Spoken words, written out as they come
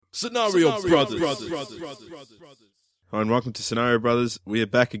Scenario Brothers. Hi, and welcome to Scenario Brothers. We are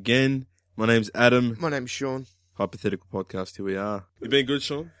back again. My name's Adam. My name's Sean. Hypothetical podcast. Here we are. You been good,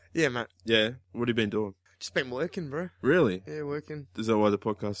 Sean? Yeah, mate. Yeah. What have you been doing? Just been working, bro. Really? Yeah, working. Is that why the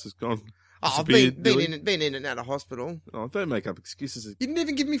podcast has gone? Oh, I've been in and out of hospital. Oh, don't make up excuses. You didn't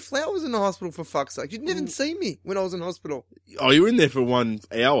even give me flowers in the hospital, for fuck's sake. You didn't even see me when I was in hospital. Oh, you were in there for 1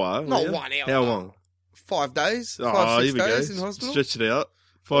 hour? Not yeah? 1 hour. How long? 5 days. Oh, 5, 6 here we days go. in hospital. Stretch it out.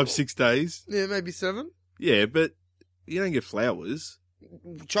 5, 6 days. Yeah, maybe 7. Yeah, but you don't get flowers.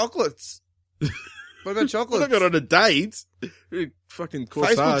 Chocolates. What about We're chocolates? not going on a date. Fucking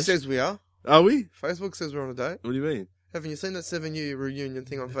corsage. Facebook says we are. Are we? Facebook says we're on a date. What do you mean? Haven't you seen that 7-year reunion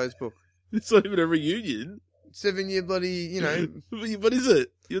thing on Facebook? It's not even a reunion. 7-year bloody, you know. What is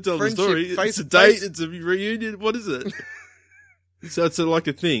it? You'll tell the Friendship, story. It's a date. It's a reunion. What is it? So it's like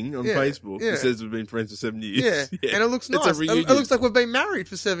a thing on Facebook yeah. that says we've been friends for 7 years. Yeah, and it looks nice. It's a reunion. It looks like we've been married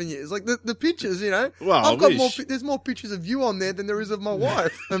for 7 years. Like the pictures, you know. Well, I've got wish. there's more pictures of you on there than there is of my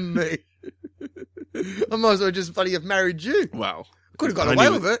wife and me. I might as well just bloody have married you. Wow. Could have got away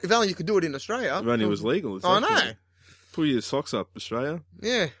with it if only you could do it in Australia. If only it was legal. I Exactly. know. Pull your socks up, Australia.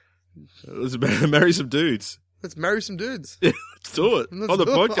 Yeah. Let's marry some dudes. Let's marry some dudes. Let's do it. Let's On the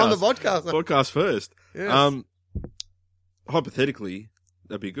do it. podcast. On the podcast. Podcast first. Yes. Hypothetically,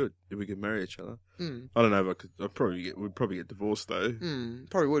 that'd be good if we could marry each other. Mm. I don't know if I could. We'd probably get divorced though.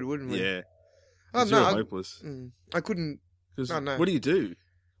 Probably would, wouldn't we? Yeah. Oh, It's no. real hopeless. I couldn't. 'Cause No, no. What do you do?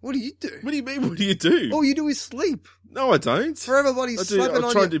 What do you do? What do you mean? What do you do? All you do is sleep. No, I don't. For everybody I slapping try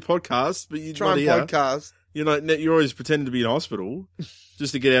on and you. do podcasts, but you're Try not and here. podcast. You're always pretending to be in hospital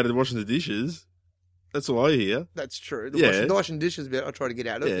just to get out of washing the dishes. That's all I hear. That's true. Yeah. The washing dishes bit, I try to get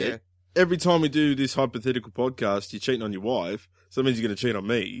out of. Yeah. Every time we do this hypothetical podcast, you're cheating on your wife, so that means you're going to cheat on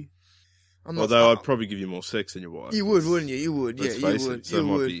me. I'm not Although I'd probably give you more sex than your wife. You would, wouldn't you? You would. Let's Yeah, face you it. would. So You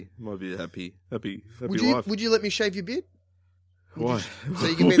it would. might be a happy Would wife. you let me shave your beard? Why? So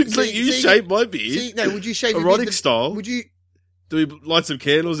you can be- Would you shave my beard? See, no, would you shave your Erotic beard? style? Would you Do we light some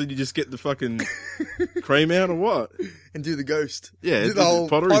candles and you just get the fucking cream out or what? and do the ghost? Yeah, do the whole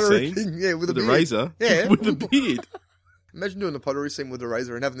pottery scene. thing. Yeah, with a The beard. razor. Yeah. With the beard. Imagine doing the pottery scene with the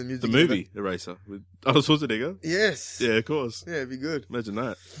razor and having the music. The movie Eraser with Arnold Schwarzenegger. Yes. Yeah, of course. Yeah, it'd be good. Imagine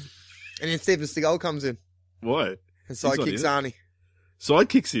that. And then Steven Seagal comes in Why? and He's not sidekicks in Arnie.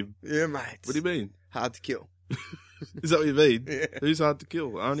 Sidekicks him. Yeah, mate. What do you mean? Hard to kill. Is that what you mean? Yeah. Who's hard to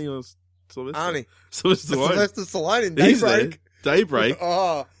kill? Arnie or Sylvester? Arnie. Sylvester Stallone. Sylvester Stallone in He's there. Daybreak. Daybreak.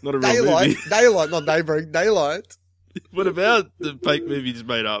 Oh, Not a real Daylight. movie. Daylight, not Daybreak. Daylight. What about the fake movie you just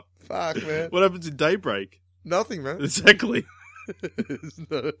made up? Fuck, man. What happens in Daybreak? Nothing, man. Exactly.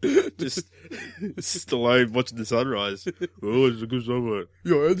 Just Stallone watching the sunrise. Oh, it's a good sunrise.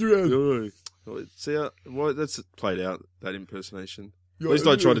 Yo, Adrian. Oh. See, that's played out, that impersonation. Yo, At least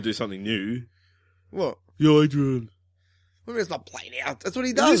I try Adrian. to do something new. What? Yo, Adrian. I mean, it's not played out. That's what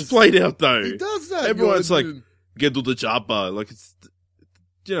he It does. is played out, though. He does that. Everyone's Yo, like, Adrian. get to the chopper. Like, it's,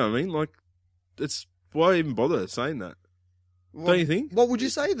 do you know what I mean? Like, it's, why even bother saying that? Don't you think? What would you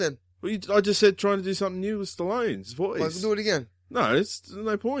say then? Well, I just said trying to do something new with Stallone's voice. Like, do it again. No, it's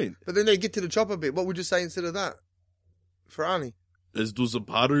no point. But then they get to the chopper bit. What would you say instead of that? For Arnie. Let's do some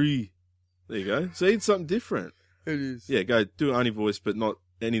pottery. There you go. See, it's something different. It is. Yeah, go do Arnie voice, but not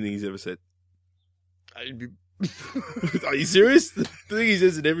anything he's ever said. I'd be... Are you serious? The thing he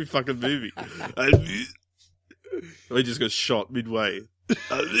says in every fucking movie. Or he just got shot midway.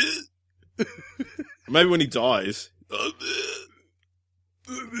 Maybe when he dies.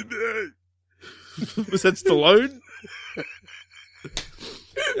 Was that Stallone?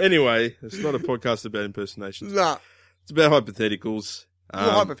 Anyway, it's not a podcast about impersonations. Nah. It's about hypotheticals. We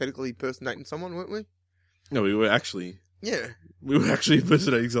were hypothetically impersonating someone, weren't we? No, we were actually Yeah.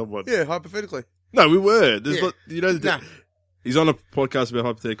 impersonating someone. Yeah, hypothetically. No, we were. There's Yeah. not, you know, Nah. he's on a podcast about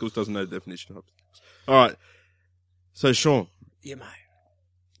hypotheticals, doesn't know the definition of hypotheticals. All right. So, Sean, Yeah, mate.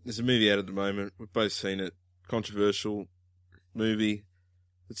 there's a movie out at the moment. We've both seen it. Controversial movie.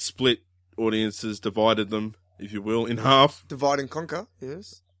 It's split audiences, divided them, if you will, in half. Divide and conquer,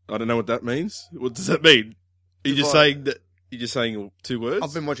 yes. I don't know what that means. What does that mean? Are you just Divide. saying that? You're just saying 2 words?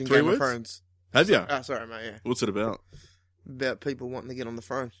 I've been watching 3 Game words? of Thrones. Have you? Sorry, mate, yeah. What's it about? About people wanting to get on the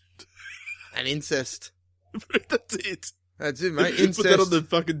throne. And incest. That's it. That's it, mate. Put Incest. that on the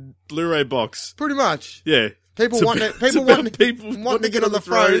fucking Blu-ray box. Pretty much. Yeah. People It's wanting about- it's about people wanting to get on the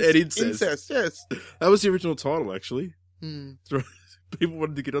throne and incest. yes. That was the original title, actually. Hmm. People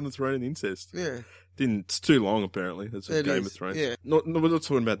wanted to get on the throne and incest. Yeah. It's too long, apparently. That's what It Game is, of Thrones. yeah. No, we're not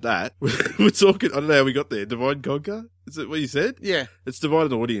talking about that. We're talking, I don't know how we got there. Divide and conquer? Is that what you said? Yeah. It's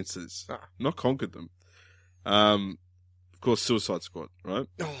divided audiences, Ah. not conquered them. of course, Suicide Squad, right?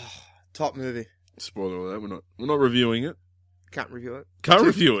 Oh, top movie. Spoiler alert, we're not reviewing it. Can't review it. Can't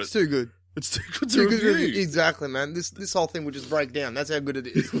review it. It's too good. It's too good to review. Exactly, man. This whole thing would just break down. That's how good it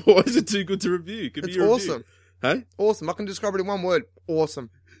is. Why is it too good to review? Give me It's your review. awesome. Hey? Awesome. I can describe it in one word. Awesome.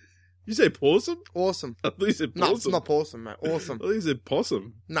 You say pawsome? Awesome. I thought you said No, possum. it's not possum, mate. Awesome. I thought you said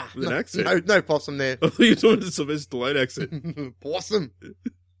possum. Nah, With an accent. no possum there. I thought you were doing the Sylvester Stallone accent. Possum.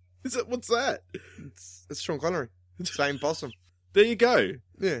 What's that? It's Sean Connery. Same possum. There you go.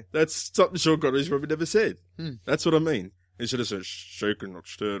 Yeah. That's something Sean Connery's probably never said. Hmm. That's what I mean. He should have said shaken, not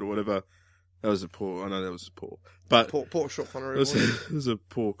stirred, or whatever. That was a poor. I know that was poor, but Poor Sean Connery. it was a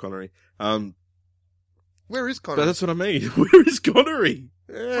poor Connery. Where is But Connery? that's what I mean. Where is Connery?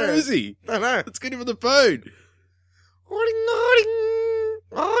 Yeah. Where is he? I don't know. Let's get him on the phone.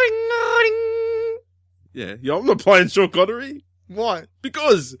 Yeah, I'm not playing Sean Connery Why?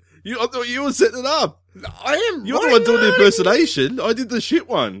 because I thought you were setting it up. I am. You're the one doing the impersonation. I did the shit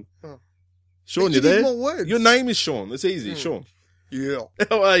one. Oh. Sean, But you need there? more words. Your name is Sean. That's easy, Sean. Yeah.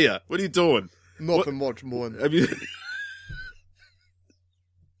 How are you? What are you doing? Nothing much more. Have you?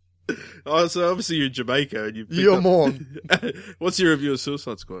 Oh, so obviously you're in Jamaica and you. Yeah, man. What's your review of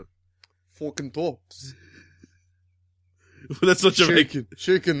Suicide Squad? Fucking tops. Well, that's not Jamaican.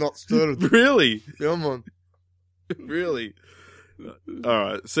 Shaking, not stirred. Really? Yeah, man. Really? All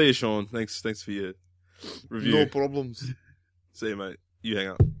right. See you, Sean. Thanks for your review. No problems. See you, mate. You hang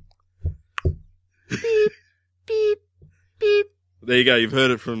up. Beep, beep, beep. There you go. You've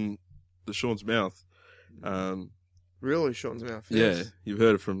heard it from the Sean's mouth. Really, Sean's mouth. Yeah, Yes. you've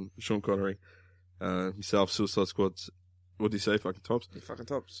heard it from Sean Connery. Himself, Suicide Squad's. What do you say? Fucking tops. You fucking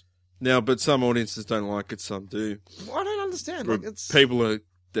tops. Now, but some audiences don't like it. Some do. Well, I don't understand. Like, it's People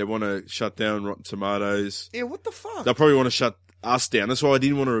they want to shut down Rotten Tomatoes. yeah. What the fuck? They'll probably want to shut us down. That's why I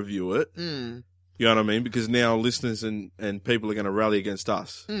didn't want to review it. Mm. You know what I mean? Because now listeners and people are going to rally against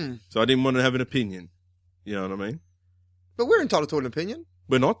us. Mm. So I didn't want to have an opinion. You know what I mean? But we're entitled to an opinion.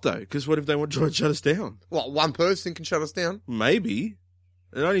 We're not, though, because what if they want to try and shut us down? Well, one person can shut us down. Maybe.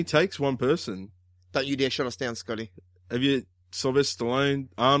 It only takes one person. Don't you dare shut us down, Scotty. Have you, Sylvester Stallone,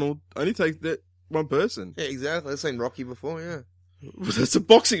 Arnold, only take that one person. Yeah, exactly. I've seen Rocky before, yeah. That's a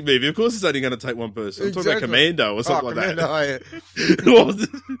boxing movie. Of course it's only going to take one person. I'm talking about Exactly. Commando or something like Commando, that. oh, yeah.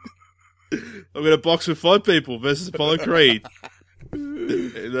 I'm going to box with 5 people versus Apollo Creed.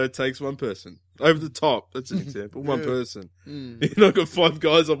 That takes one person. Over the top. That's an example. One Yeah. person. Mm. You've not got 5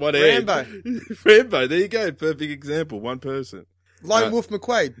 guys on one hand. Rambo. Rambo. There you go. Perfect example. One person. Lone Wolf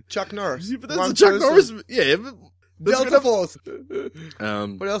McQuade, Chuck Norris. Yeah, but that's One a Chuck person. Norris. Yeah. But that's Delta gonna- Force.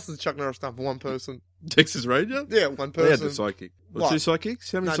 What What else has Chuck Norris done for one person? Texas Ranger? Yeah, one They had person. the psychic. Or What? 2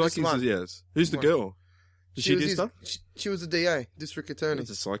 psychics? How many No, just psychics one. does he has? Who's the One. girl? Does she was do his- stuff? She was a DA, district attorney. That's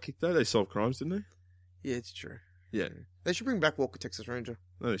a psychic though. They solve crimes, didn't they? Yeah, it's true. Yeah. They should bring back Walker Texas Ranger.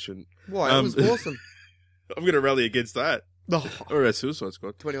 No, they shouldn't. Why? Um, It was awesome. I'm going to rally against that. Oh, Or about Suicide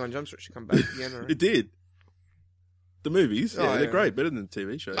Squad. 21 Jump Street should come back again. Right? It did. The movies, Oh, they're yeah. great. Better than the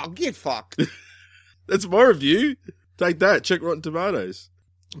TV show. Oh, get fucked. That's my review. Take that. Check Rotten Tomatoes.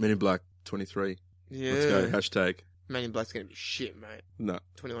 Men in Black 23. Yeah. Let's go. Hashtag. Man in Black's gonna be shit, mate. No.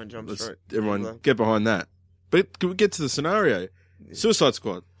 21 Jump Let's Street. everyone Black. get behind that. But can we get to the scenario? Suicide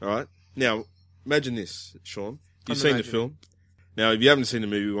Squad. All right. Now, imagine this, Sean. You've I'm seen the imagining. film. Now, if you haven't seen the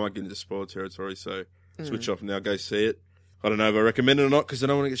movie, we might get into spoiler territory. So switch Mm. off now. Go see it. I don't know if I recommend it or not because I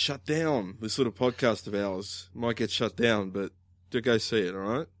don't want to get shut down. This little podcast of ours might get shut down, but do go see it. All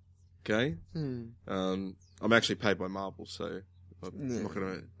right. Okay. Mm. I'm actually paid by Marvel, so I'm Yeah. not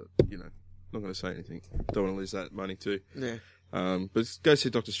going to, not going to say anything. Don't want to lose that money too. Yeah. But go see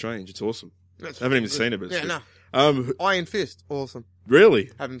Doctor Strange. It's awesome. That's I haven't even good. seen it, but it's yeah, good. no. Iron Fist, awesome. Really?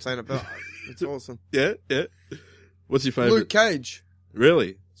 Haven't seen it, but it's awesome. Yeah, yeah. What's your favorite? Luke Cage,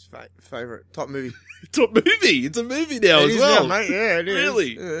 Really? it's favorite top movie. Top movie. It's a movie now It as is well. now, mate. Yeah, it is.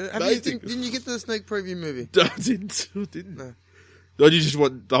 Really? Have you Amazing. didn't you get the sneak preview movie? I didn't. No. Oh, you just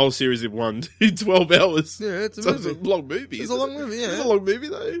want the whole series in 12 hours. Yeah, it's a So it's a movie. long movie. It's isn't a long it? movie. Yeah. It's a long movie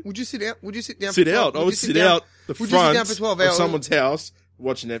though. Would you sit out? Would you sit down? Sit for 12? out. I would sit down- out the would you sit front down for 12 of hours? someone's house,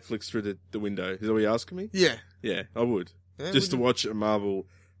 watch Netflix through the window. Is that what you're asking me? Yeah. Yeah, I would. Yeah, Just to would watch a Marvel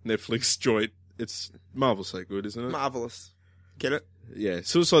Netflix joint. It's Marvel's so good, isn't you? it? Marvelous. Get it? Yeah.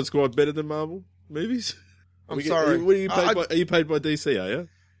 Suicide Squad better than Marvel movies? I'm We get- sorry. What are you paid I- by? Are you paid by DC? Are you?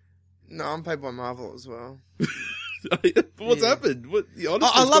 No, I'm paid by Marvel as well. What's Yeah. happened? What?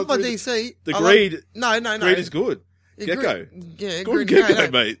 I love my DC. The I Greed. love, no. Greed is good. Yeah, Gecko. Yeah, Good Green Gecko,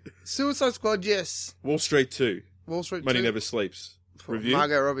 no. mate. Suicide Squad, yes. Wall Street 2. Wall Street Money 2. Never Sleeps. Review.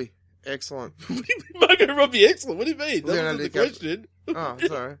 Margot Robbie, excellent. What do you mean, Margot Robbie? Excellent. What do you mean? That Leonardo was the DiCaprio. question. Oh,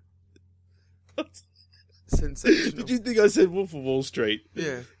 sorry. Sensational. Did you think I said Wolf of Wall Street?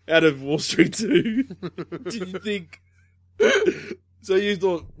 Yeah. Out of Wall Street 2? Did you think... So you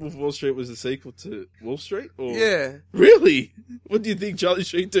thought Wolf of Wall Street was a sequel to Wall Street? Or... Yeah. Really? What do you think Charlie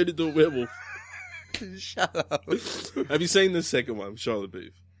Sheen turned into a werewolf? Shut up. Have you seen the second one, Shia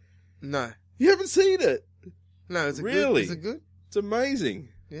LaBeouf? No. You haven't seen it? No, is it Really? good? Is it good? It's amazing.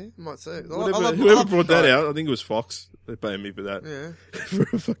 Yeah, might say it. Whoever brought that out, I think it was Fox. They're paying me for that. Yeah. For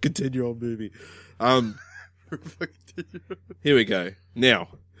a fucking 10-year-old movie. Here we go. Now,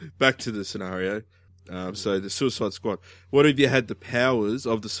 back to the scenario. So the Suicide Squad. What if you had the powers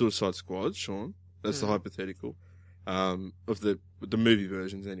of the Suicide Squad, Sean? That's the hypothetical. Of the movie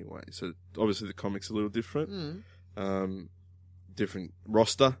versions anyway. So obviously the comics are a little different. Different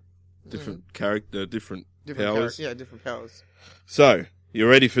roster, different character, different powers. Different powers. So, you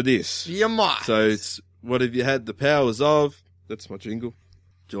ready for this? You might. So it's, what if you had the powers of... That's my jingle.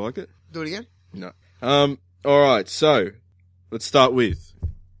 Do you like it? Do it again? No. Alright, so, let's start with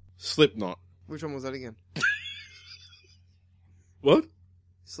Slipknot. Which one was that again? What?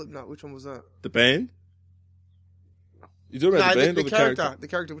 Slipknot, which one was that? The band? You talking about the band or the character? The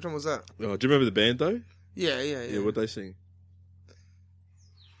character, which one was that? Oh, do you remember the band though? Yeah. Yeah, what'd they sing?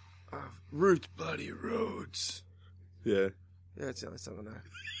 Roots, bloody roads. Yeah. Yeah, that's the only song I know.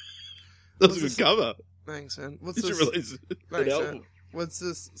 That's a good cover. Thanks, man. Did you release an album? What's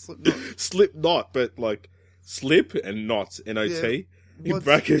this? Slipknot? Slipknot, but like slip and not, N-O-T, in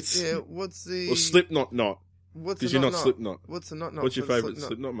brackets. Yeah, what's the... Or Slipknot not. What's Because the you're not not? Slipknot. What's the not? What's your favourite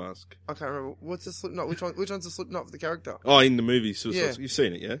Slipknot mask? I can't remember. What's the Slipknot? Which one's the Slipknot for the character? Oh, in the movie Suicide Yeah. Squad. You've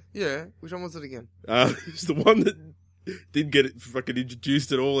seen it, yeah? Yeah. Which one was it again? It's the one that didn't get it fucking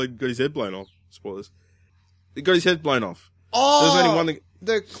introduced at all and got his head blown off. Spoilers. He got his head blown off. Oh! There's only one that...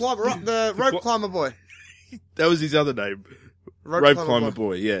 the rope climber boy. That was his other name. Rope climber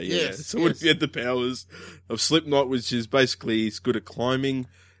boy. Yeah. Yes, So what if he had the powers of Slipknot, which is basically he's good at climbing,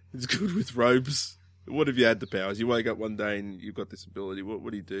 he's good with ropes. What if you had the powers? You wake up one day and you've got this ability. What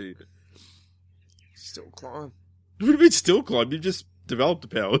do you do? Still climb. What do you mean still climb? You've just developed the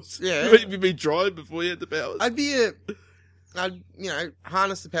powers. Yeah. You've been trying before you had the powers. I'd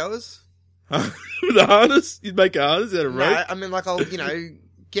harness the powers. With a harness? You'd make a harness out of rope? No, I mean, like, I'll,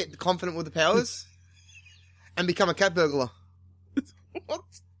 get confident with the powers and become a cat burglar. What?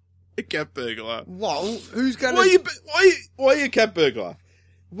 A cat burglar? Well, who's going to... Why are you a cat burglar?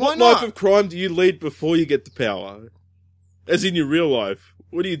 Why what not? life of crime do you lead before you get the power? As in your real life.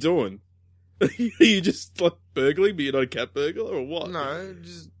 What are you doing? Are you just, like, burgling, but you're not a cat burglar, or what? No,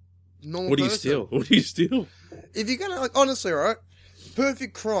 just normal What do you person. steal? What do you steal? If you're going to, like, honestly, right,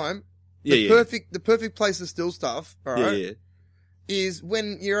 perfect crime, Yeah. the perfect place to steal stuff, all right, Yeah. is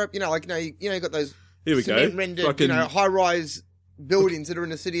when you're up, you got those Here we go. cement-rendered, Fucking high-rise buildings that are in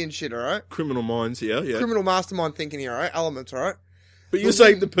the city and shit, all right? criminal minds here, yeah. Criminal mastermind thinking here, all right? Elements, all right? But you're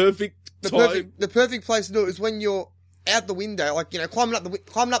saying the perfect time... The perfect place to do it is when you're out the window, like, climbing up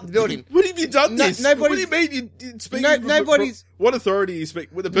the building. What have you done No- this? What do you nobody's- mean you're speaking No- from- nobody's- What authority are you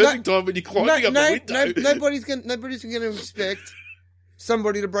speaking? With the perfect time when you're climbing up the window. Nobody's going to expect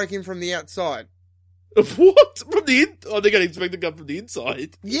somebody to break in from the outside. What? From the they're going to expect to come from the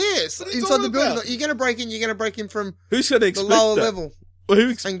inside. Yes, What are you inside the talking building. about? You're going to break in from Who's going to the expect lower that? level Well,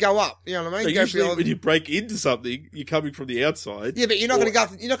 who and go up. You know what I mean? So Go usually for when you break into something, you're coming from the outside. yeah, but you're not Or- going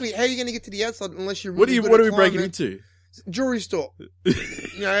to go. How are you going to get to the outside unless you're? What Really are we good at breaking climbing? into? Jewelry store.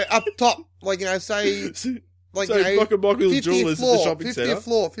 Up top, say, like So fucking Michael's 50th Jewelers at the floor, shopping 50th centre.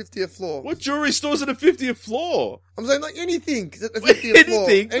 floor, 50th floor. What jewelry stores at the 50th floor? I'm saying like anything at the 50th floor.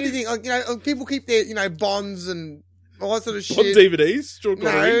 Anything? Anything. Like, people keep their bonds and all that sort of On shit. DVDs? Sean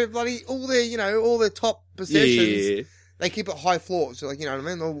No, Connery? bloody all their top possessions. Yeah. They keep it high floors. So, like, you know what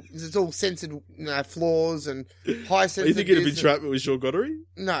I mean? It's all censored floors and high Are censored. you thinking of entrapment with Sean Connery?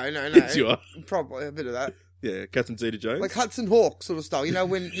 No. Yes, you are. Probably a bit of that. Yeah, Captain Zeta-Jones. Like Hudson Hawk sort of style.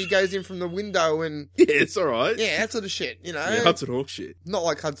 When he goes in from the window and... yeah, it's alright. Yeah, that sort of shit, Yeah, Hudson Hawk shit. Not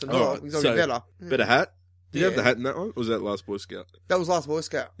like Hudson All Hawk. right, He's already so- better. Better hat? Did you have the Yeah. hat in that one? Or was that Last Boy Scout? That was Last Boy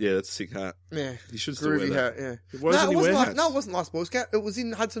Scout. Yeah, that's a sick hat. Yeah. You should still wear Groovy that. hat, yeah. Why doesn't he wear hats? No, it wasn't Last Boy Scout. It was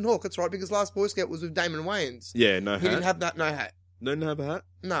in Hudson Hawk, that's right, because Last Boy Scout was with Damon Wayans. Yeah, no He didn't hat. have that, no hat. Don't have a hat?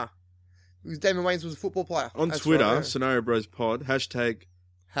 Nah. Because Damon Wayans was a football player. On That's Twitter, right, yeah. Scenario Bros Pod, hashtag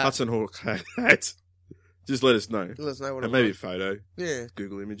Hat. Hudson Hawk hat. Just let us know. Let us know what And it maybe a was. photo. Yeah.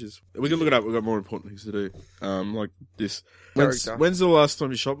 Google images. We can look it up. We've got more important things to do. Like this. Character. When's the last time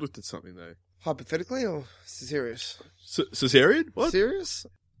you shoplifted something, though? Hypothetically or serious? Cesarean? What? Serious?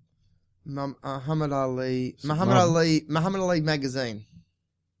 Muhammad Ali magazine.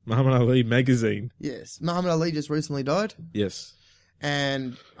 Muhammad Ali magazine. Yes. Muhammad Ali just recently died. Yes.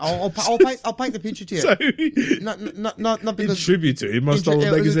 And I'll paint the picture to you. So, Not in because tribute to him, I stole a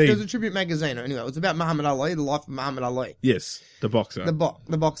it was magazine. a tribute magazine. Anyway, it was about Muhammad Ali, the life of Muhammad Ali, Yes, the boxer.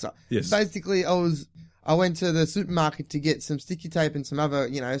 the boxer. Yes. Basically, I went to the supermarket to get some sticky tape and some other,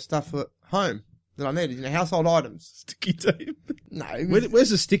 stuff for home that I needed, household items. Sticky tape. No, it was- Where's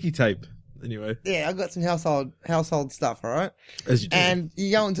the sticky tape? Anyway, yeah, I got some household stuff. All right, as you do. and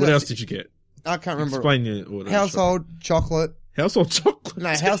you go into What else did you get? I can't remember. Explain your order. Household chocolate. Household chocolate. No,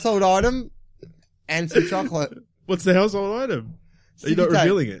 household item and some chocolate. What's the household item? Are you Sticky not tape.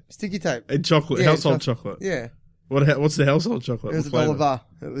 revealing it? Sticky tape. And chocolate. Yeah, household chocolate. Yeah, What's the household chocolate? it was What $1 flavour? bar.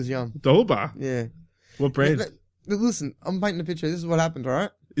 It was yum. Dollar bar. Yeah. What brand? But listen, I'm painting a picture. This is what happened, all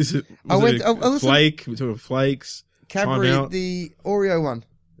right? Is it? I Was went- it I a listened- flake. We're talking flakes. Cadbury, Time out. the Oreo one.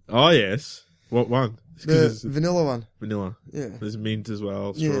 Oh yes. What one? It's 'cause The it's vanilla one. vanilla. Yeah. There's mint as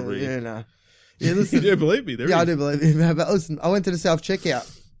well. Yeah, Strawberry. yeah, no. Yeah, You listen. don't believe me? There Yeah, I is. do believe you, but listen, I went to the self-checkout.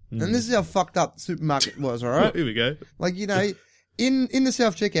 Mm. And this is how fucked up the supermarket was, all Oh, right? here we go. Like, in the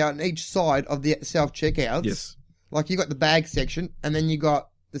self-checkout, on each side of the self-checkouts, Yes. like you got the bag section, and then you got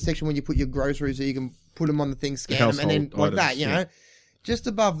the section where you put your groceries so you can put them on the thing, scan them, and then household like that, items, you yeah. know? Just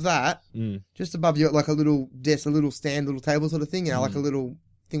above that, Mm. just above you, like a little desk, a little stand, little table sort of thing, like a little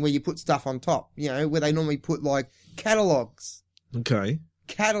thing where you put stuff on top, where they normally put like catalogs Okay.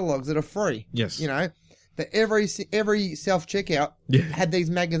 that are free. Yes. That every self-checkout Yeah. had these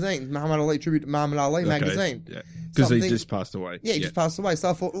magazines, Muhammad Ali, Tribute to Muhammad Ali Okay. magazine. Yeah. Because he Something- just passed away. Yeah, he just passed away. So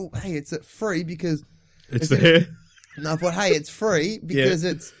I thought, oh, hey, it's free because... It's it's there. And I thought, hey, it's free because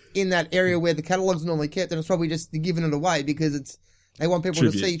it's in that area where the catalogs are normally kept, and it's probably just giving it away because they want people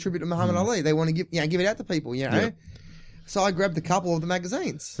Tribute. to see Tribute to Muhammad Ali. They want to give it out to people, Yeah. So I grabbed a couple of the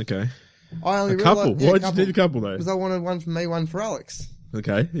magazines. Okay. I only A couple. realised- yeah, Why'd you need a couple though? Because I wanted one for me, one for Alex.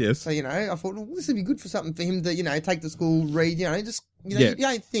 Okay. Yes. So, I thought, well, this would be good for something for him to, take to school, read, just, Yeah. you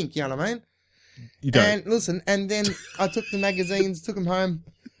don't think, you know what I mean? You don't. And listen, and then I took the magazines, took them home.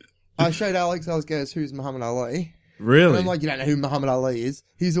 I showed Alex, goes, who's Muhammad Ali? Really? And I'm like, you don't know who Muhammad Ali is.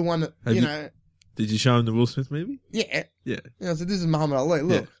 He's the one that, Have you- know, Did you show him the Will Smith movie? yeah. Yeah. I said, this is Muhammad Ali.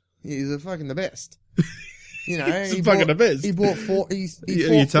 Look, he's fucking the best. He's fucking the best. He bought four. He you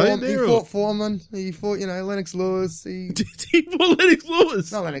Italian he there, or- fought Foreman. He fought, Lennox Lewis. Did he pull Lennox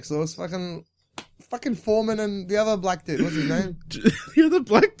Lewis? Not Lennox Lewis. Fucking Foreman and the other black dude. What's his name? The other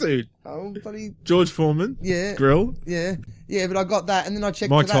black dude. Oh, buddy. George Foreman. Yeah. Grill. Yeah. Yeah, but I got that, and then I checked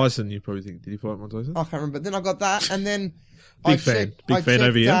Mike for that. Tyson, you probably think. Did he fight Mike Tyson? I can't remember. Then I got that, and then Big fan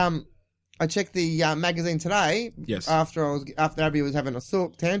over here. I checked the magazine today. Yes. After Abby was having a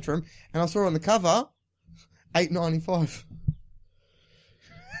sulk tantrum, and I saw on the cover, $8.95.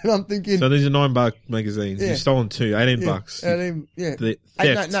 And I'm thinking, So these are $9 magazines. Yeah. You've stolen two, $18. 18, yeah. The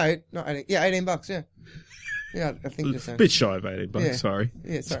Eight, theft. no, not 18. Yeah, $18. Yeah. Yeah, I think A so. bit shy of $18. Yeah. Sorry.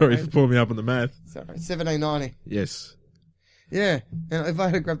 Yeah, Sorry mate. for pulling me up on the math. Sorry, $17.90. Yes. Yeah, and if I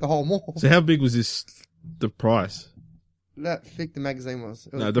had grabbed the whole mall, So how big was this? The price? that thick the magazine was.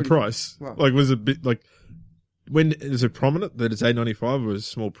 It was No, the pretty- price. Well. Like, was it a bit like? When is it prominent that it's $8.95 or was it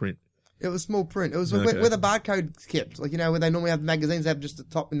small print? It was small print. It was Okay. where the barcode's kept. Like, where they normally have magazines, they have just the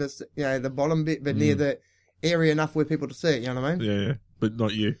top and the bottom bit, but near the area enough where people to see it, you know what I mean? Yeah, yeah. But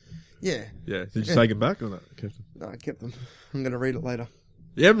not you. Yeah. Yeah. Did you Yeah. take them back or not? Kept them? No, I kept them. I'm going to read it later.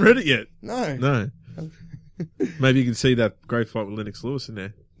 You haven't read it yet. No. No. Maybe you can see that great fight with Lennox Lewis in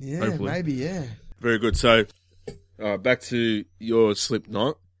there. Yeah, Hopefully. maybe, yeah. Very good. So, back to your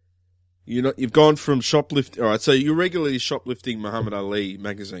Slipknot. You've gone from shoplifting. All right. So you're regularly shoplifting Muhammad Ali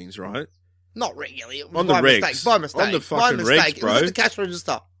magazines, right? Not regularly. It was On the by regs. mistake. By mistake. On the by fucking mistake. regs, It was bro. at the cash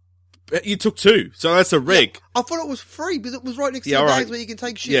register. You took two, so that's a reg. I thought it was free because it was right next to Yeah, the all bags right. where you can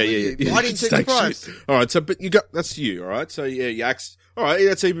take shit Yeah, with yeah, you. yeah. I didn't take the price. All right. So, but that's you. All right. So yeah, all right.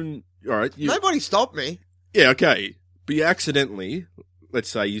 That's even. All right. Nobody stopped me. Yeah. Okay. But you accidentally, let's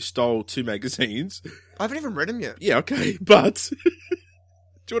say, you stole two magazines. I haven't even read them yet. Yeah. Okay. But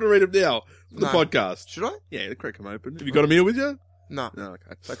do you want to read them now for the No. podcast? Should I? Yeah. Crack them open. Have you got them here with you? No. No.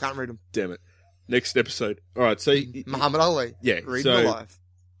 Okay. So I can't read them. Damn it. Next episode. All right. So Muhammad Ali. yeah. Reading so alive.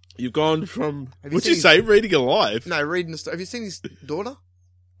 you've gone from. Have you What'd you seen say? Reading alive. No, reading the story. Have you seen his daughter?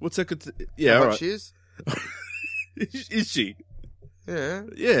 What's that? Yeah. How All hot right. she is? Is she? Yeah.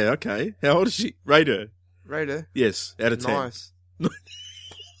 Yeah. Okay. How old is she? Rate her. Rate her. Yes. Out of 10. Nice.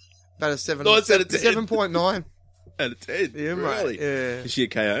 About a 7. Nice out of 10. 7.9. Out of 10. Yeah, really? mate. Yeah. Is she a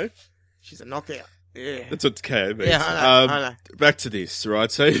KO? She's a knockout. Yeah. That's what KO means. Yeah, I know. Back to this,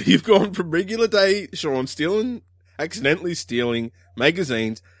 right? So you've gone from regular day, Sean, accidentally stealing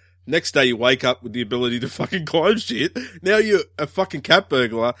magazines. Next day you wake up with the ability to fucking climb shit. Now you're a fucking cat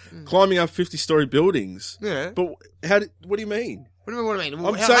burglar climbing up 50-story buildings. Yeah. But what do you mean? What do you mean? I'm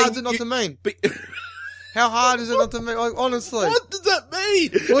How saying hard is it not to mean? But, How hard is it not to mean? Like, honestly. what does that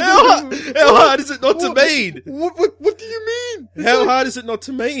mean? What How hard is it not to mean? What do you mean? It's How like- hard is it not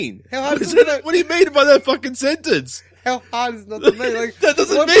to mean? How hard What is is it it? What do you mean by that fucking sentence? How hard is it not to mean? Like, That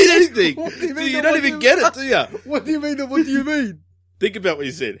doesn't what mean do you- anything. What do you mean? You and don't what even do get it, do you? What do you mean and what do you mean? Think about what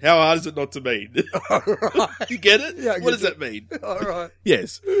you said. How hard is it not to mean? Alright. You get it? Yeah, I What get does that mean? Alright.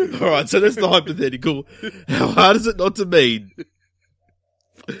 Yes. All right. So that's the hypothetical. How hard is it not to mean?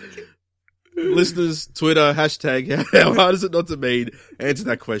 Listeners, Twitter, hashtag, how hard is it not to mean? Answer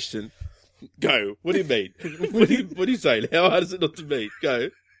that question. Go. What do you mean? What do you say? How hard is it not to mean? Go.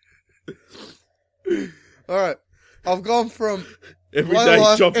 Alright. I've gone from Everyday low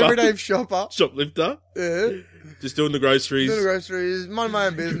life, shopper. everyday shopper. Shoplifter. Yeah. Just doing the groceries. Do the groceries, mind my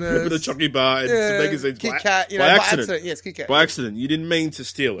own business. With a chocky bar and some magazines. Kit by, Kat, you by know, accident. Yes, Kit Kat. By accident. You didn't mean to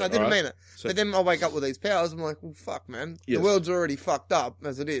steal it. No, I didn't alright? mean it. So- But then I wake up with these powers. I'm like, well, fuck, man. Yes. The world's already fucked up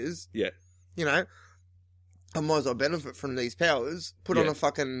as it is. Yeah. You know, I might as well benefit from these powers. Put on Yeah. a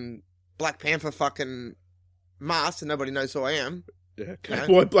fucking Black Panther fucking mask, and nobody knows who I am. Yeah, okay. Yeah.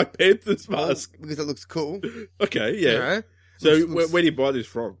 Why Black Panther's mask? Because it looks cool. Okay, yeah. You know? So Looks- where do you buy this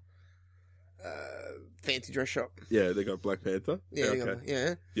from? Fancy dress shop. Yeah, they got Black Panther. Yeah, okay. you got-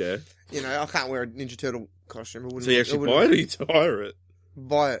 yeah. Yeah. You know, I can't wear a Ninja Turtle costume. It wouldn't, So you actually it buy it or you hire it?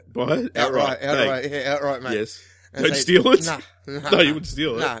 buy it. Buy it? Outright, Bang. yeah, outright, mate. Yes. And Don't say, steal it? Nah. No, you wouldn't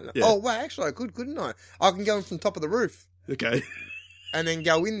steal it. Nah. Yeah. Oh, wait, actually, I could, couldn't I? I can go in from the top of the roof Okay. and then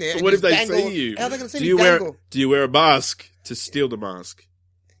go in there. But and what if just they dangle. see you? How are they going to see Do me you dangle? wear a mask to steal the mask?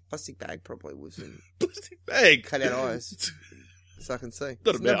 Plastic bag probably was in Plastic bag. cut out eyes so I can see. Not a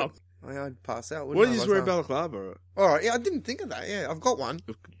It's never- mouth. I'd pass out. Why do you just wear a balaclava? All right, yeah, I didn't think of that. Yeah, I've got one.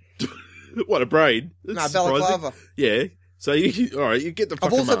 What, a braid? No, That's surprising. balaclava. Yeah. So all right, you get the I've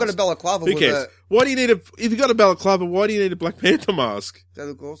fucking also got a mask. balaclava Who with cares? a. Why do you need if you got a balaclava, why do you need a Black Panther mask? They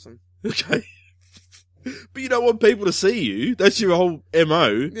look awesome. Okay. But you don't want people to see you. That's your whole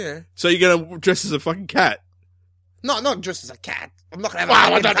MO. Yeah. So you're going to dress as a fucking cat. No, not just as a cat. I'm not gonna have Well, a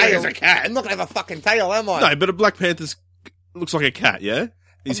I'm fucking not doing it tail. as a cat. I'm not gonna have a fucking tail, am I? No, but a Black Panther's looks like a cat, yeah? His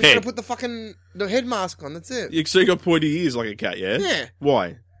I'm just head. gonna put the head mask on. That's it. So you got pointy ears like a cat, yeah? Yeah.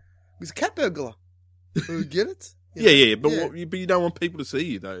 Why? He's a cat burglar. You get it? You Yeah, know? yeah, but but you don't want people to see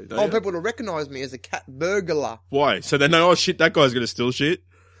you though. I Don't want you? people to recognise me as a cat burglar. Why? So they know, oh shit, that guy's going to steal shit.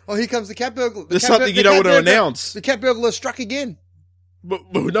 Oh, here comes the cat burglar. There's something you don't want to announce. The cat burglar struck again. But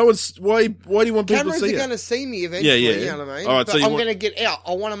no one's. Why do you want people Cameras to are see going it? to see me eventually. Yeah, yeah. You know what I mean? All right, but so you I'm want- going to get out.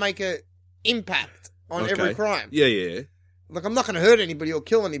 I want to make an impact on Okay. every crime. Yeah, yeah, Like, I'm not going to hurt anybody or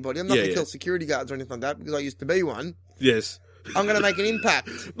kill anybody. I'm not Yeah, going to yeah. kill security guards or anything like that because I used to be one. yes. I'm going to make an impact.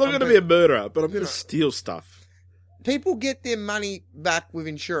 I'm not going to be a murderer, but I'm going to steal stuff. People get their money back with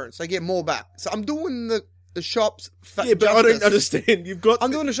insurance. They get more back. So I'm doing the shops Yeah, but I don't understand. You've got. I'm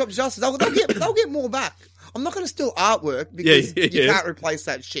doing the shops justice. They'll get more back. I'm not going to steal artwork because Yeah, you yeah. can't replace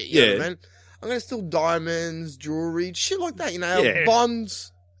that shit. You know Yeah. what I mean? I'm going to steal diamonds, jewelry, shit like that. You know, Yeah.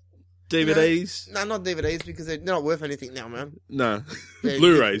 bonds. DVDs. No, not DVDs because they're not worth anything now, man. No. Yeah,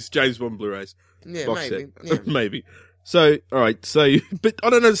 Blu-rays. James Bond Blu-rays. Yeah, Box maybe. set. Yeah. Maybe. So, all right. So, but I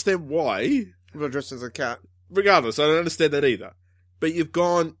don't understand why. I'm dressed as a cat. Regardless, I don't understand that either. But you've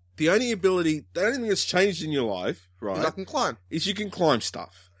gone. The only thing that's changed in your life, Because I right, can climb. is you can climb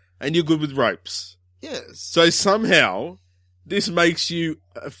stuff, and you're good with ropes. Yes. So somehow, this makes you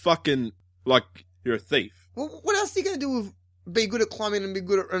a fucking like you're a thief. Well, what else are you going to do with be good at climbing and be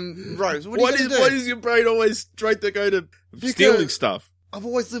good at ropes? What are Why you going to why do? does your brain always straight to go to Because- stealing stuff? I've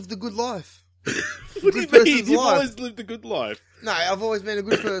always lived a good life. What do you good mean? person's You've life. always lived a good life. No, I've always been a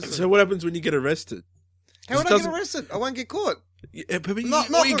good person. So what happens when you get arrested? How would It I doesn't- get arrested? I won't get caught. Yeah, but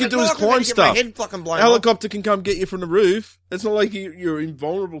Not all you can do is not climb get stuff. My head fucking blown A helicopter can come get you from the roof. It's not like you're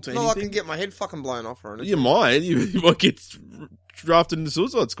invulnerable to off. No, I can anything. get my head fucking blown off or anything. You might. You might get drafted in the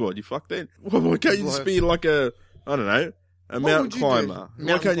Suicide Squad. You fucked then. Why can't you just be like a, I don't know, a What mountain would you climber? do?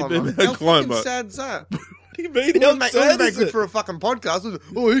 Why can't you be a mountain How climber? fucking sad's that? What do you mean? Well, How mate, sad make is good it? for a fucking podcast.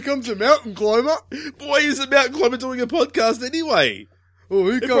 Oh, here comes a mountain climber. But why is a mountain climber doing a podcast anyway? Oh,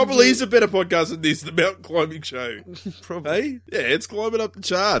 here It comes probably is a better podcast than this, the mountain climbing show. Probably. Hey? Yeah, it's climbing up the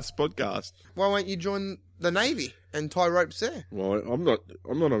charts podcast. Why won't you join the Navy and tie ropes there? Well, I'm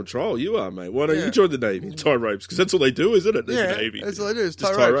not on trial. You are, mate. Why don't Yeah. you join the Navy and tie ropes? Because that's all they do, isn't it? The Navy. that's all they do is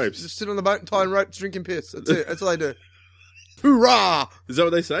Just tie ropes. Just sit on the boat and tie ropes, drinking piss. That's it. That's all they do. Hoorah! Is that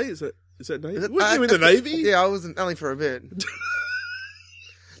what they say? Is that Navy? Is it- Weren't you in the that's- Navy? Yeah, I wasn't only for a bit.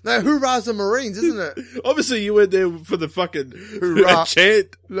 No, hoorah's the Marines, isn't it? Obviously, you went there for the fucking Hoorah.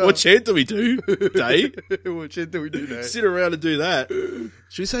 chant. No. What chant do we do, Dave? What shit do we do now? Sit around and do that.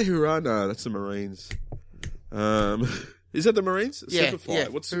 Should we say hurrah? No, that's the Marines. Is that the Marines? Yeah, Simplify. yeah.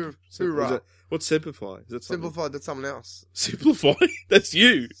 What's Hoorah. what's Simplify? Is that something? Simplified, that's something else. Simplify? That's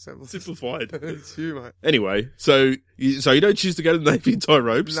you. Simplified. Simplified. It's you, mate. Anyway, so you don't choose to go to the Navy and tie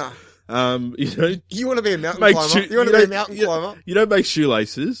ropes. Nah. You don't You want to be a mountain Make climber. sure- You want you to be a don't- mountain you- climber. you don't make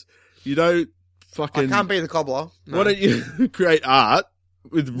shoelaces. You don't I fucking. can't be the cobbler. No. Why don't you create art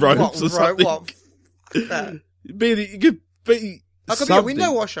with ropes or something? What? That. You could be. I could be a something.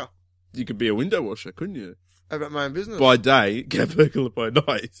 window washer. You could be a window washer, couldn't you? About my own business. By day, get burglar by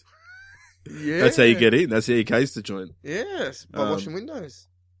night. Yeah. That's how you get in. That's how you case the joint. Yes, by washing windows.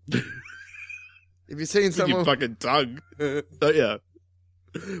 If you're seeing With your someone... fucking tongue. Don't you?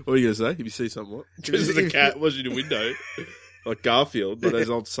 What are you going to say? If you see someone. This is a cat washing your window. Like Garfield, but those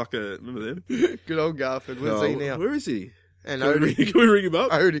old sucker. Remember them? Good old Garfield. Where's he now? Where is he? And Can we, Odie. can we ring him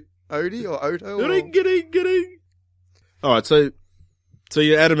up? Odie or Oto? Or... Get in. Alright, so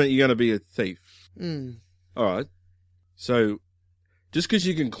you're adamant you're going to be a thief. Mm. Alright. So, just because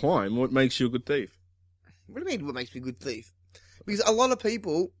you can climb, what makes you a good thief? What do you mean what makes me a good thief? Because a lot of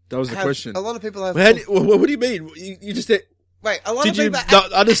people... That was the question. A lot of people have... Well, what do you mean? You just... Wait, a lot Did of you people...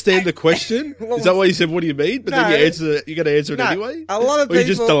 not understand the question? What Is that was- why you said, what do you mean? But then No. you're going to answer it No, anyway? a lot of Or you're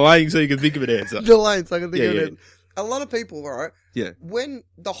just people... delaying so you can think of an answer? Delaying so I can think Yeah, of yeah. it. A lot of people, right? Yeah. When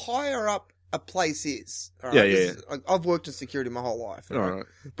the higher up a place is... Right, Yeah, this is- I've worked in security my whole life. Right?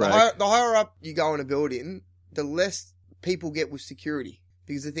 Alright. The higher up you go in a building, the less people get with security.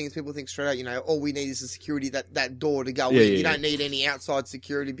 Because the thing is, people think straight out, you know, all we need is a security, that door to go Yeah, in. yeah, You yeah. don't need any outside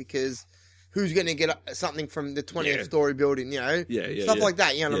security because who's going to get something from the 20th Yeah. story building, you know? Yeah, Stuff yeah. like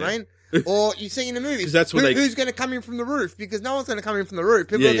that, you know what I Yeah. mean? Or you see in the movies, 'Cause that's what who's going to come in from the roof? Because no one's going to come in from the roof.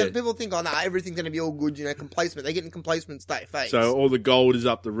 People, Yeah, yeah. people think, oh, no, everything's going to be all good, you know, complacement. They're getting complacement state phase. So all the gold is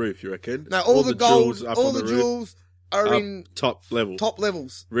up the roof, you reckon? no, all the gold, jewels up all on the roof, jewels are up in top level. top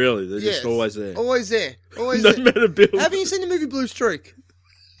levels. Really? They're Yes. just always there. Always there. Always No there. matter build. Haven't you seen the movie Blue Streak?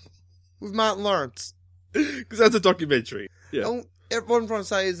 With Martin Lawrence. Because that's a documentary. Yeah. All everyone's trying to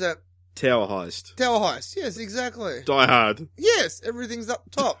say is that Tower heist. Tower Heist. Yes, exactly. Die Hard. Yes, everything's up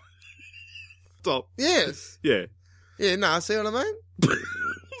top. Top. Yes. Yeah. Yeah, no, see what I mean?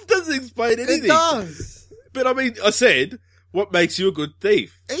 Doesn't explain anything. It does. But I mean, I said, what makes you a good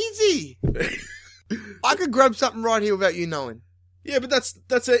thief? Easy. I could grab something right here without you knowing. Yeah, but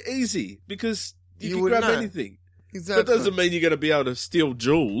that's easy because you You can wouldn't grab know. anything. Exactly. That doesn't mean you're going to be able to steal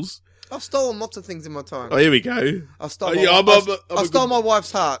jewels. I've stolen lots of things in my time. Oh, here we go. I stole, Oh, my, yeah, I stole my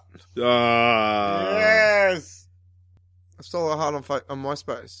wife's heart. Ah. Yes. I stole her heart on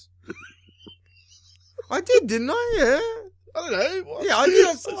MySpace. I did, didn't I? Yeah. I don't know. What? Yeah, I did.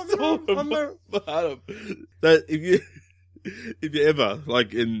 I stole stole that if you ever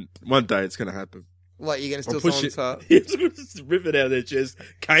like in one day it's gonna happen. What, you're going to I'll steal push someone's it. heart? Just rip it out of their chest.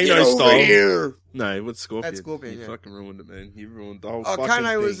 Kano Get over style. here. No, what's Scorpion? That's Scorpion, You yeah. fucking ruined it, man. You ruined the whole Oh, fucking Kano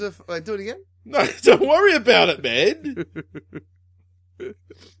thing. was wait, do it again? No, don't worry about it, man.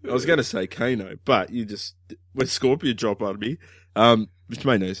 I was going to say Kano, but you just when Scorpion dropped on me, which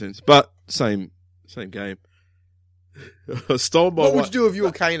made no sense. But same game. I stole my What would wife- you do if you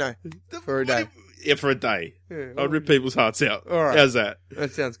were Kano for a day? Yeah, for a day. Yeah, I'd rip people's hearts out. All right. How's that?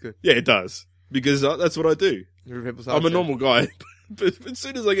 That sounds good. Yeah, it does. Because that's what I do. You rip people's I'm hearts a out. normal guy. But as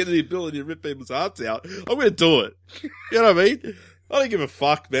soon as I get the ability to rip people's hearts out, I'm going to do it. You know what I mean? I don't give a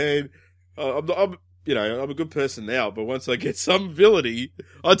fuck, man. I'm a good person now, but once I get some ability,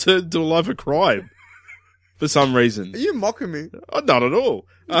 I turn into a life of crime. For some reason. Are you mocking me? Not at all.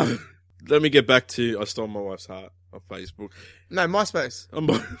 Let me get back to I stole my wife's heart on Facebook. No, MySpace. I'm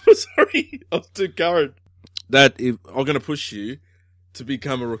sorry. I was too current. That if I'm going to push you to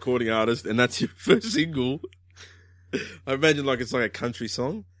become a recording artist, and that's your first single. I imagine like it's like a country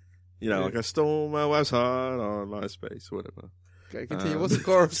song. You know, Yeah. like I stole my wife's heart on MySpace, whatever. Okay, continue. What's the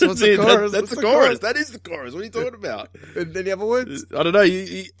chorus? That's What's the it. chorus? That's What's the chorus. That is the chorus. What are you talking about? And any other words? I don't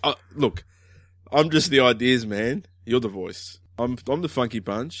know. Look, I'm just the ideas man. You're the voice. I'm the funky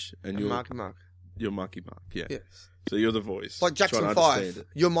bunch, and you're Mark. you're Marky Mark. Yeah. Yes. So you're the voice. Like Jackson Trying to 5. understand it.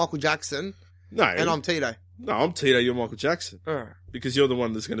 You're Michael Jackson, No, and I'm Tito. no, I'm Tito. You're Michael Jackson Alright. because you're the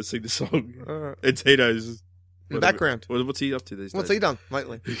one that's going to sing the song. Alright. And Tito's In the background. What's he up to these What's days? he done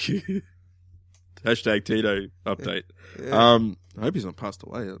lately? Hashtag Tito update. Yeah. I hope he's not passed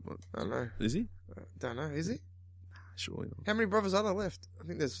away. I don't know. Is he? Don't know. Is he? Surely not. How many brothers are there left? I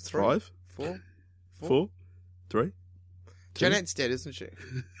think there's 3. 5? 4. 4? 3? 2? Jeanette's dead, isn't she?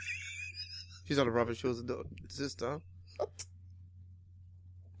 She's not a brother. She was a sister.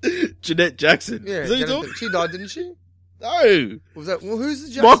 Jeanette Jackson. Yeah. Is that who you're Janet, talking- she died, didn't she? No. Was that? Well, who's the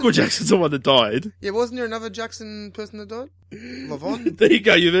Jackson? Michael Jackson's the one that died. Yeah, wasn't there another Jackson person that died? Lavon? There you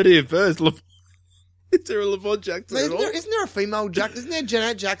go. You heard it here first. Is there a LeVon Jackson Man, at all? isn't there a female Jack? Isn't there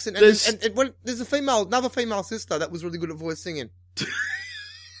Janet Jackson? And There's- there's another female sister that was really good at voice singing.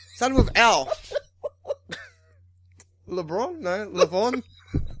 Started with Al. LeBron? No, Levon.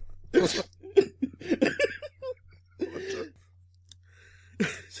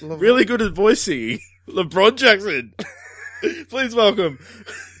 Really good at voice singing. LeBron Jackson. Please welcome.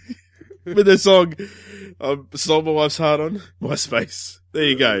 With their song, Sold My Wife's Heart on MySpace. There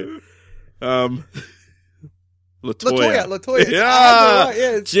you go. Latoya. Latoya. Yeah. Right,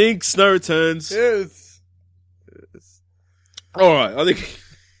 yes. Jinx, no returns. Yes. Alright, I think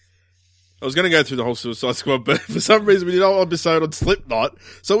I was going to go through the whole Suicide Squad, but for some reason we did an episode on Slipknot.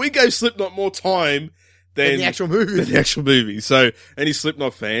 So we gave Slipknot more time than the actual movie. than the actual movie. So any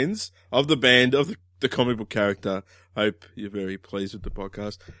Slipknot fans of the band, of the comic book character, hope you're very pleased with the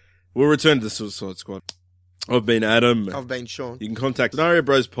podcast. We'll return to the Suicide Squad. I've been Adam. I've been Sean. You can contact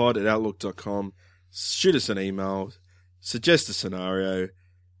scenariobrospod@outlook.com. Shoot us an email. Suggest a scenario.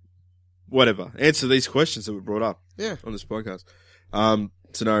 Whatever. Answer these questions that we brought up Yeah. on this podcast.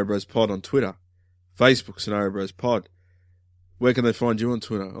 Scenario Bros Pod on Twitter. Facebook, Scenario Bros Pod. Where can they find you on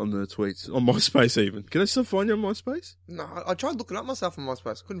Twitter? On the tweets? On MySpace even? Can they still find you on MySpace? No, I tried looking up myself on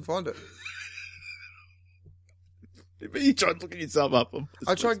MySpace. Couldn't find it. You tried looking yourself up on MySpace.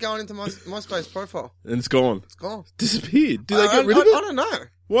 I tried going into my MySpace profile. And it's gone. It's gone. Disappeared. Did they get rid of I it? don't know.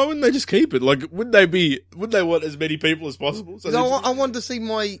 Why wouldn't they just keep it? Like, wouldn't they want as many people as possible? So 'Cause I wanted to see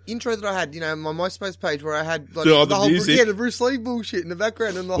my intro that I had, my MySpace page where I had like The whole music? the Bruce Lee bullshit in the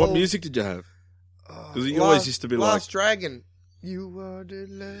background and the what whole music did you have? Oh, 'Cause you always used to be Last Dragon. You are the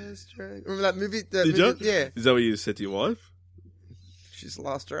last dragon. Remember that movie? Did you? Yeah. Is that what you said to your wife? She's the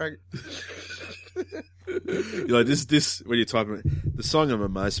last dragon. You're like, this, when you're typing it, the song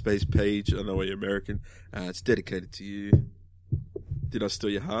on my MySpace page, I know why you're American, it's dedicated to you. Did I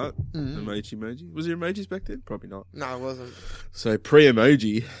steal your heart? Mm-hmm. Emoji. Was there emojis back then? Probably not. No, it wasn't. So,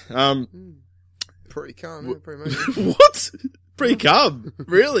 pre-emoji. Pretty calm, yeah, pretty much. What? Pre-cum?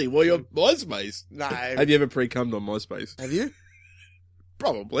 Really? Well, you're on MySpace. No. Have you ever pre-cummed on MySpace? Have you?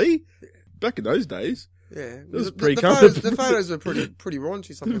 Probably. Back in those days. Yeah. was The pre-cum. photos were pretty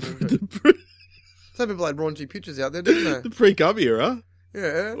raunchy, some people. Some people had raunchy pictures out there, didn't The pre-cum era. they?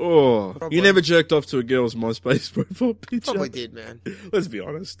 Yeah. Oh, Probably. you never jerked off to a girl's MySpace profile picture. Probably did, man. Let's be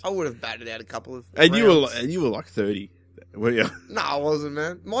honest. I would have batted out a couple of And you rounds. were like 30, weren't you? No, I wasn't,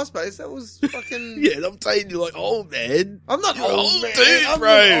 man. MySpace, that was fucking... Yeah, I'm saying you're like old man. I'm not You're an old, man. dude, I'm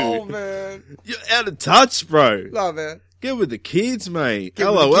bro. not old, man. You're out of touch, bro. No, man. Get with the kids, mate. Get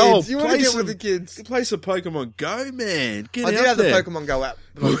with the LOL. kids. You want to get with the kids. Play some Pokemon Go, man. Get I out did have there. the Pokemon Go app,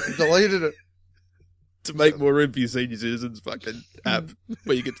 but I deleted it. To make more room for your senior citizens fucking app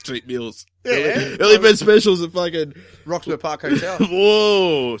where you get to treat meals. Yeah. Early bird specials at fucking... Roxburgh Park Hotel.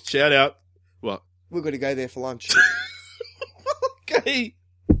 Whoa. Shout out. What? We're going to go there for lunch. Okay.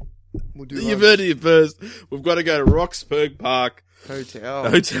 We'll do You've lunch. heard it here first. We've got to go to Roxburgh Park Hotel.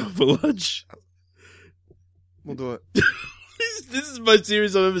 Hotel for lunch. We'll do it. This is the most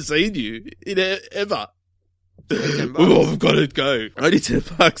serious I've ever seen you in ever. $10. Oh, we've got to go. Only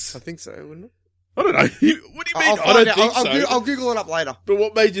 $10. I think so, wouldn't it? I don't know. What do you mean? I'll I find don't out. think so. I'll Google it up later. But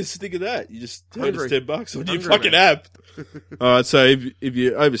what made you think of that? You just heard Hungry. it's $10 on your Hungry, fucking man. app. Alright, so if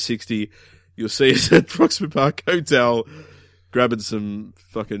you're over 60, you'll see us at Roxburgh Park Hotel grabbing some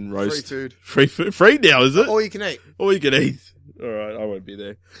fucking roast. Free food. Free now, is it? All you can eat. All you can eat. Alright, I won't be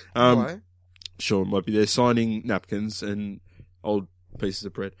there. Why? Sean might be there signing napkins and old pieces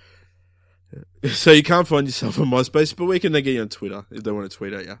of bread. So you can't find yourself on MySpace, but where can they get you on Twitter if they want to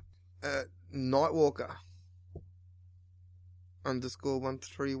tweet at you? Nightwalker.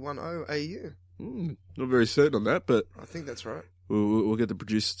 _1310 AU. Not very certain on that, but I think that's right. we'll get the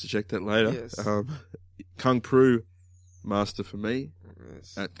producers to check that later. Yes. Kung Pru Master for me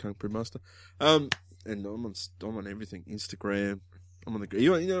Yes. at Kung Pru Master. And I'm on everything. Instagram. I'm on the.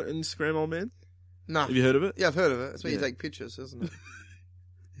 You know Instagram, old man? Nah. Have you heard of it? Yeah, I've heard of it. That's where Yeah. you take pictures, isn't it?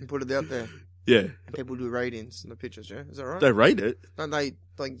 You put it out there. Yeah. And people do ratings in the pictures, yeah? Is that right? They rate it. Don't they,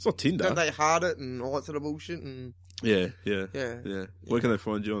 like, It's not Tinder. don't they heart it and all that sort of bullshit? And Yeah. yeah. Where can they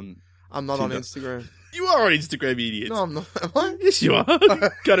find you on? I'm not Tinder. on Instagram. You are on Instagram, you idiot. No, I'm not. Am I? Yes, you are.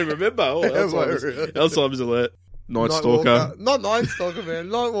 Can't even remember. Oh, Am I Alzheimer's, really? Alzheimer's alert. Night Nightwalker. Stalker. Not Night Stalker, man.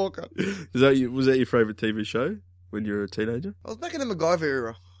 Nightwalker. Was that your favourite TV show when you were a teenager? I was back in the MacGyver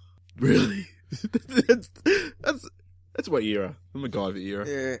era. Really? that's what era? The MacGyver era.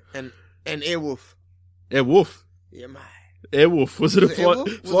 Yeah, and Airwolf. Airwolf. Yeah, mate. Airwolf. Was it Was a it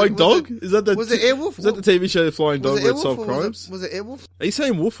Airwolf? Was flying it- dog? was Is that the Was it Airwolf? Is that the TV show The Flying Dog was it Where It Airwolf Solved or Crimes? Was it Airwolf? Are you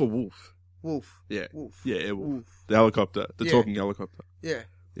saying wolf or wolf? Wolf. Yeah. Wolf. Yeah, Airwolf. Wolf. The helicopter. The Yeah. talking helicopter. Yeah.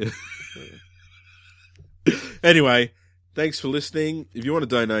 Yeah. Anyway, thanks for listening. If you want to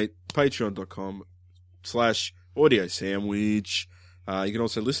donate, patreon.com/audio sandwich. You can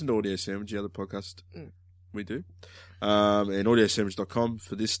also listen to Audio Sandwich, the other podcast we do. And audiosandwich.com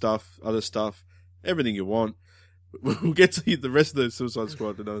for this stuff, other stuff, everything you want. We'll get to the rest of the Suicide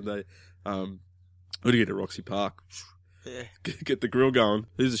Squad another day. We're going to get to Roxy Park. Yeah. Get the grill going.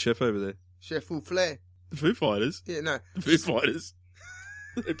 Who's the chef over there? Chef Full Flair. The Foo Fighters? Yeah, no. The Foo Fighters.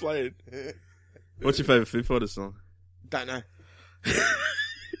 They play it. What's your favourite Foo Fighters song? Don't know.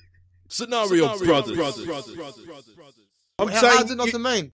 Scenario Brothers. I'm How's saying it not the main?